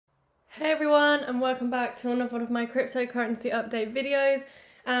Hey everyone, and welcome back to another one of my cryptocurrency update videos.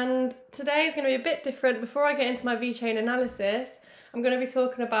 And today is going to be a bit different. Before I get into my Vechain analysis, I'm going to be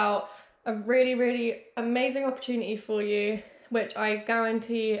talking about a really amazing opportunity for you, which I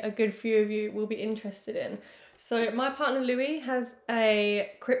guarantee a good few of you will be interested in. So my partner Louis has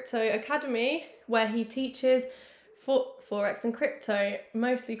a crypto academy where he teaches Forex and crypto,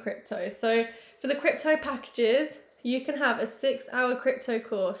 mostly crypto. So for the crypto packages, you can have a 6-hour crypto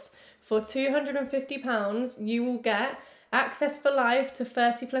course. For £250, you will get access for life to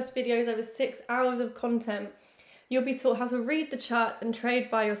 30 plus videos over 6 hours of content. You'll be taught how to read the charts and trade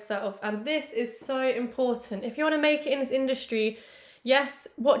by yourself. And this is so important. If you want to make it in this industry, yes,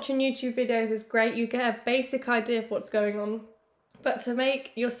 watching YouTube videos is great. You get a basic idea of what's going on. But to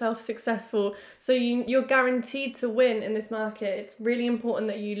make yourself successful, so you're guaranteed to win in this market, it's really important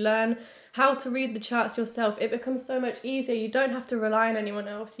that you learn how to read the charts yourself. It becomes so much easier. You don't have to rely on anyone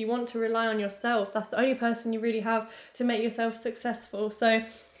else. You want to rely on yourself. That's the only person you really have to make yourself successful. So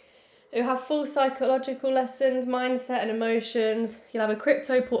you'll have full psychological lessons, mindset and emotions. You'll have a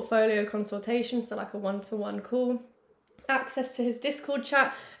crypto portfolio consultation, so like a one-to-one call. Access to his Discord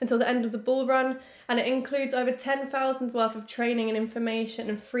chat until the end of the bull run, and it includes over 10,000 worth of training and information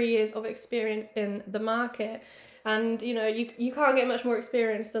and 3 years of experience in the market. And you know, you can't get much more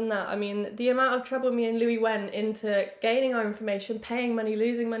experience than that. I mean, the amount of trouble me and Louis went into gaining our information, paying money,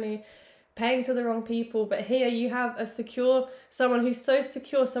 losing money, paying to the wrong people. But here you have someone who's so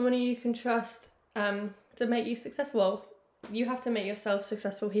secure, someone who you can trust to make you successful. Well, you have to make yourself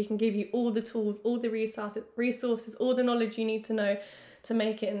successful. He can give you all the tools, all the resources, all the knowledge you need to know to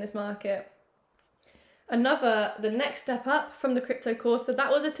make it in this market. The next step up from the crypto course, so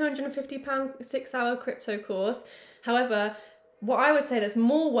that was a £250 6-hour crypto course. However, what I would say that's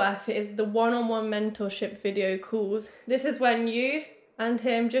more worth it is the one-on-one mentorship video calls. This is when you and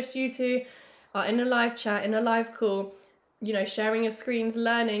him, just you two, are in a live chat, in a live call, you know, sharing your screens,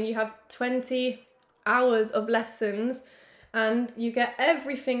 learning. You have 20 hours of lessons, and you get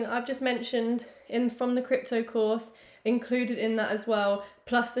everything that I've just mentioned from the crypto course included in that as well,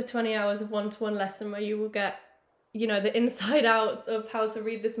 plus the 20 hours of one-to-one lesson where you will get, you know, the inside outs of how to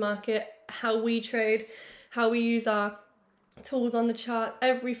read this market, how we trade, how we use our tools on the chart.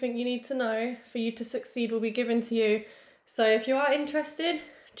 Everything you need to know for you to succeed will be given to you. So if you are interested,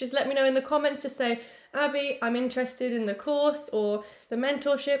 just let me know in the comments. Just say, Abby, I'm interested in the course or the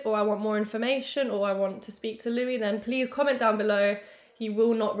mentorship, or I want more information, or I want to speak to Louis. Then please comment down below. You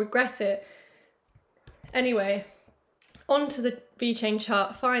will not regret it. Anyway, on to the Vechain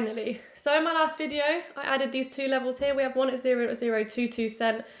chart finally. So in my last video, I added these 2 levels here. We have one at 0.022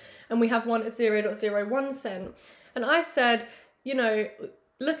 cent and we have one at 0.01 cent. And I said, you know,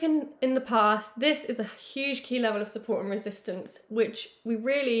 looking in the past, this is a huge key level of support and resistance, which we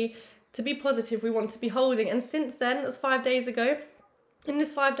really, to be positive, we want to be holding. And since then, it was 5 days ago. In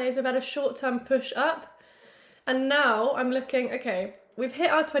this 5 days, we've had a short-term push up. And now I'm looking, okay, we've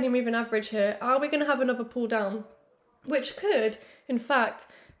hit our 20 moving average here. Are we going to have another pull down? Which could, in fact,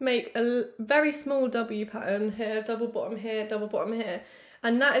 make a very small W pattern here, double bottom here, double bottom here.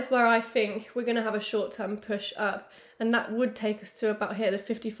 And that is where I think we're going to have a short-term push up. And that would take us to about here, the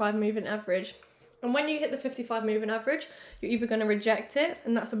 55 moving average. And when you hit the 55 moving average, you're either going to reject it,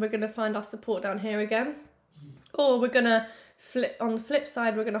 and that's when we're going to find our support down here again. Or we're going to on the flip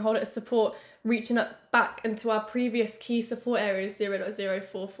side, we're going to hold it as support, reaching up back into our previous key support areas,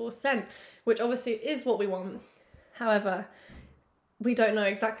 0.044 cent, which obviously is what we want. However, we don't know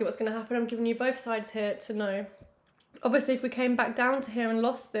exactly what's going to happen. I'm giving you both sides here to know. Obviously, if we came back down to here and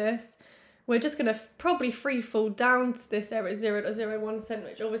lost this, we're just going to probably free fall down to this area, 0.01 cent,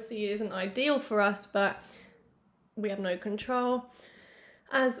 which obviously isn't ideal for us, but we have no control,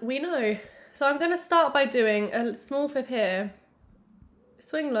 as we know. So I'm going to start by doing a small fib here,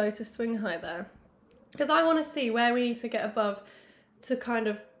 swing low to swing high there, because I want to see where we need to get above to kind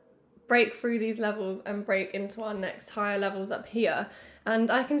of break through these levels and break into our next higher levels up here. And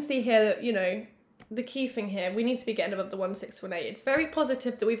I can see here that, you know, the key thing here, we need to be getting above the 1618. It's very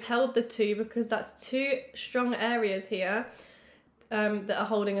positive that we've held the 2, because that's 2 strong areas here that are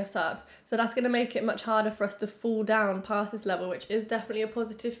holding us up. So that's going to make it much harder for us to fall down past this level, which is definitely a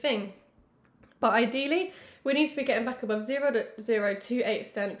positive thing. But ideally, we need to be getting back above 0.028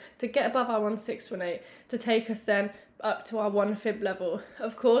 cent to get above our 1618 to take us then up to our 1 fib level.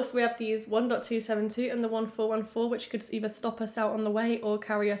 Of course, we have these 1.272 and the 1414, which could either stop us out on the way or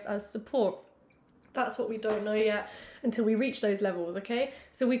carry us as support. That's what we don't know yet until we reach those levels, okay?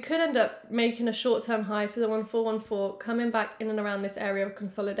 So we could end up making a short-term high to the 1414, coming back in and around this area of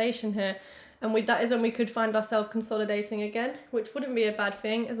consolidation here, And that is when we could find ourselves consolidating again, which wouldn't be a bad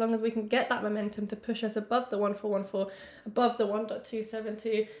thing as long as we can get that momentum to push us above the 1414, above the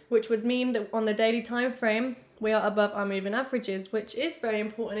 1.272, which would mean that on the daily time frame, we are above our moving averages, which is very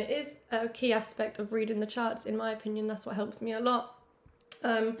important. It is a key aspect of reading the charts, in my opinion. That's what helps me a lot.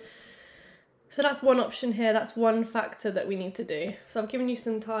 So that's one option here. That's one factor that we need to do. So I've given you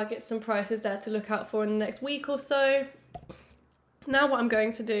some targets, some prices there to look out for in the next week or so. Now what I'm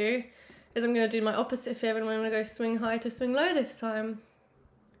going to do is I'm going to do my opposite fib, and I'm going to go swing high to swing low this time.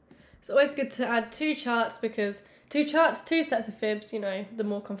 It's always good to add two charts, because two sets of fibs, you know, the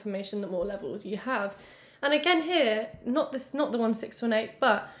more confirmation, the more levels you have. And again here, not the 1618,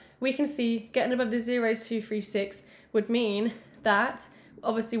 but we can see getting above the 0236 would mean that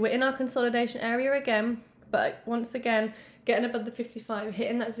obviously we're in our consolidation area again, but once again, getting above the 55,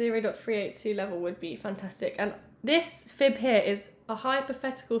 hitting that 0.382 level would be fantastic. And this fib here is a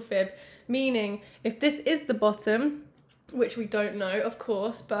hypothetical fib, meaning if this is the bottom, which we don't know, of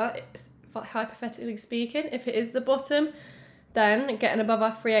course, but it's, hypothetically speaking, if it is the bottom, then getting above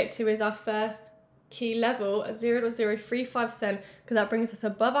our 382 is our first key level at 0.035 cent, because that brings us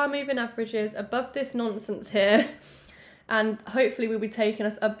above our moving averages, above this nonsense here, and hopefully we'll be taking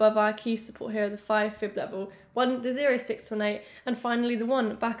us above our key support here, the 5 fib level, the 0.618, and finally the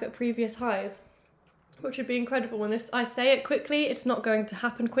 1 back at previous highs, which would be incredible. When I say it quickly, it's not going to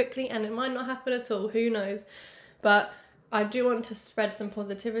happen quickly, and it might not happen at all, who knows, but I do want to spread some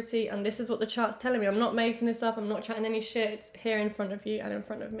positivity, and this is what the chart's telling me. I'm not making this up, I'm not chatting any shit, it's here in front of you and in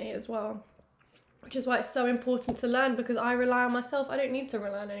front of me as well, which is why it's so important to learn, because I rely on myself. I don't need to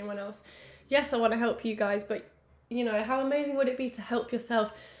rely on anyone else. Yes, I want to help you guys, but you know, how amazing would it be to help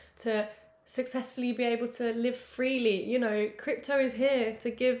yourself to successfully be able to live freely? You know, crypto is here to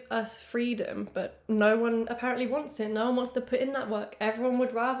give us freedom, but no one apparently wants it. No one wants to put in that work. Everyone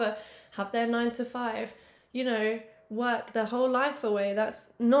would rather have their 9 to 5, you know, work their whole life away. That's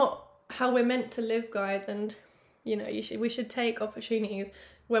not how we're meant to live, guys. And you know, we should take opportunities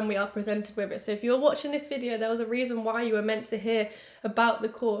when we are presented with it. So if you're watching this video, there was a reason why you were meant to hear about the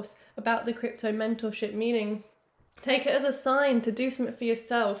course, about the crypto mentorship, meaning take it as a sign to do something for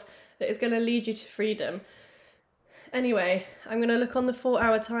yourself that is going to lead you to freedom. Anyway, I'm going to look on the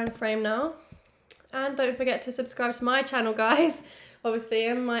 4-hour time frame now, and don't forget to subscribe to my channel, guys. Obviously,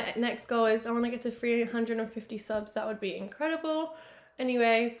 and my next goal is I want to get to 350 subs. That would be incredible.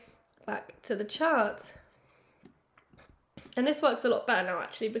 Anyway, back to the chart. And this works a lot better now,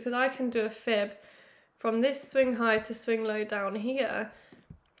 actually, because I can do a fib from this swing high to swing low down here.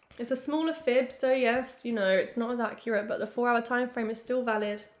 It's a smaller fib, so yes, you know, it's not as accurate, but the 4-hour time frame is still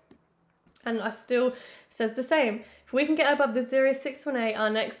valid. And I still says the same. If we can get above the 0.618, our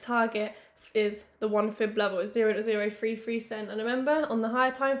next target is the 1 fib level, at 0.033 cent. And remember, on the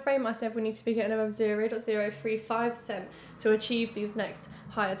higher time frame, I said we need to be getting above 0.035 cent to achieve these next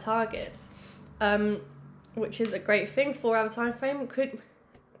higher targets, which is a great thing. 4-hour time frame,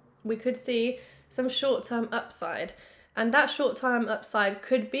 we could see some short-term upside. And that short-term upside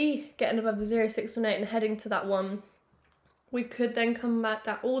could be getting above the 0.618 and heading to that 1. We could then come back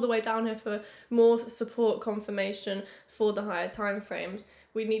all the way down here for more support confirmation for the higher time frames.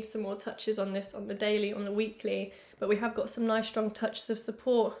 We need some more touches on this on the daily, on the weekly, but we have got some nice strong touches of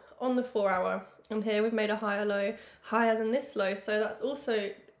support on the 4-hour. And here we've made a higher low, higher than this low, so that's also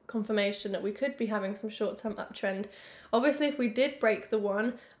confirmation that we could be having some short-term uptrend. Obviously, if we did break the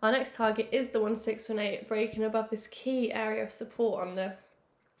 1, our next target is the 1.618, breaking above this key area of support on the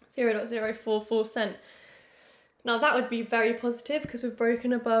 0.044 cent. Now that would be very positive, because we've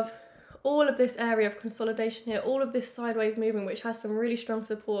broken above all of this area of consolidation here, all of this sideways movement, which has some really strong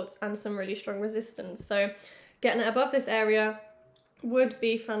supports and some really strong resistance. So getting it above this area would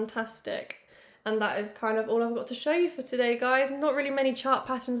be fantastic. And that is kind of all I've got to show you for today, guys. Not really many chart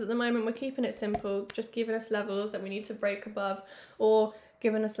patterns at the moment. We're keeping it simple, just giving us levels that we need to break above, or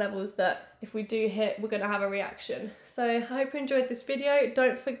giving us levels that if we do hit, we're going to have a reaction. So I hope you enjoyed this video.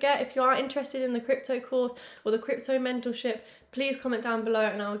 Don't forget, if you are interested in the crypto course or the crypto mentorship, please comment down below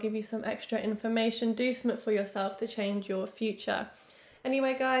and I'll give you some extra information. Do something for yourself to change your future.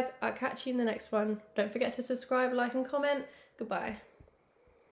 Anyway, guys, I'll catch you in the next one. Don't forget to subscribe, like and comment. Goodbye.